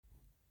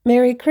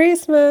Merry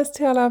Christmas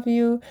to all of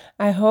you.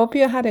 I hope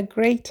you had a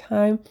great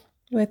time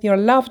with your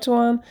loved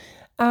one.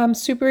 I'm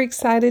super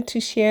excited to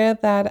share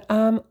that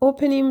I'm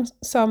opening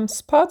some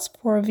spots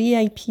for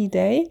VIP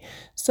day.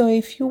 So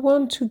if you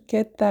want to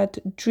get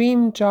that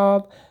dream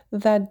job,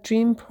 that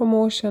dream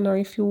promotion, or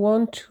if you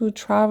want to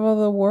travel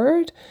the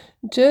world,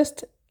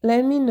 just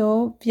let me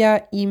know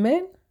via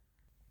email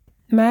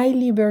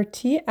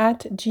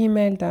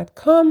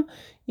myliberty@gmail.com.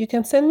 You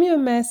can send me a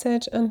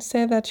message and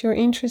say that you're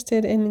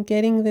interested in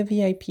getting the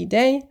VIP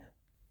day.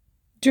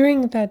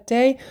 During that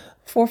day,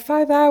 for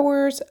 5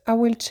 hours, I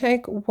will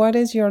check what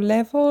is your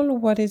level,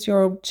 what is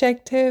your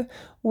objective,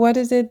 what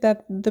is it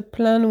that the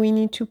plan we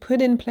need to put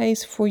in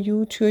place for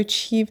you to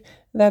achieve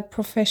that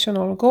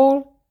professional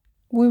goal.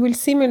 We will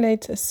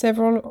simulate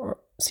several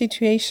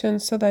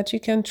situations so that you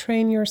can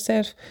train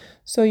yourself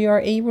so you are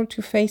able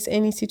to face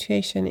any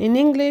situation in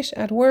English,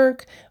 at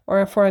work,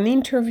 or for an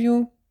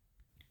interview.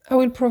 I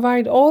will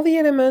provide all the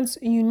elements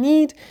you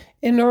need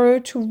in order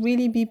to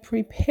really be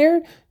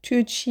prepared to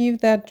achieve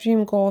that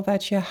dream goal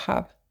that you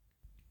have.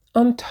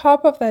 On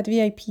top of that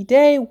VIP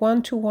day,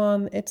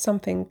 one-to-one, it's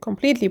something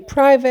completely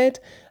private.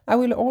 I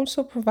will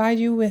also provide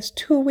you with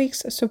 2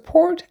 weeks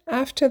support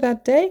after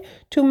that day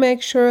to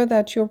make sure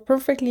that you're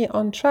perfectly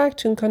on track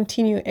to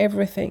continue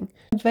everything.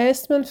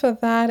 Investment for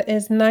that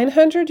is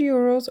 900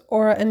 euros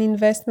or an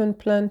investment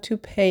plan to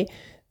pay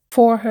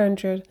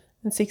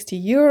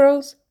 460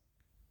 euros.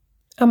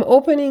 I'm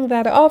opening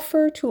that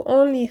offer to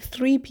only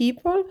 3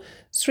 people,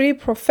 3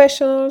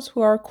 professionals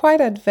who are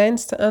quite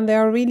advanced and they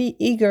are really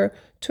eager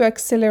to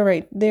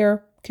accelerate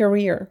their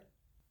career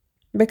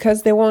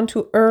because they want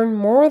to earn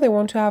more, they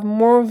want to have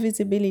more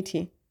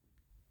visibility.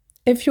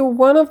 If you're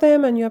one of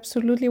them and you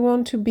absolutely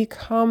want to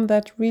become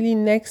that really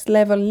next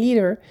level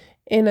leader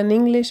in an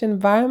English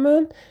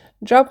environment,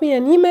 drop me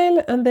an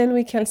email and then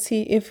we can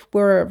see if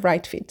we're a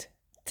right fit.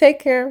 Take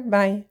care.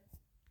 Bye.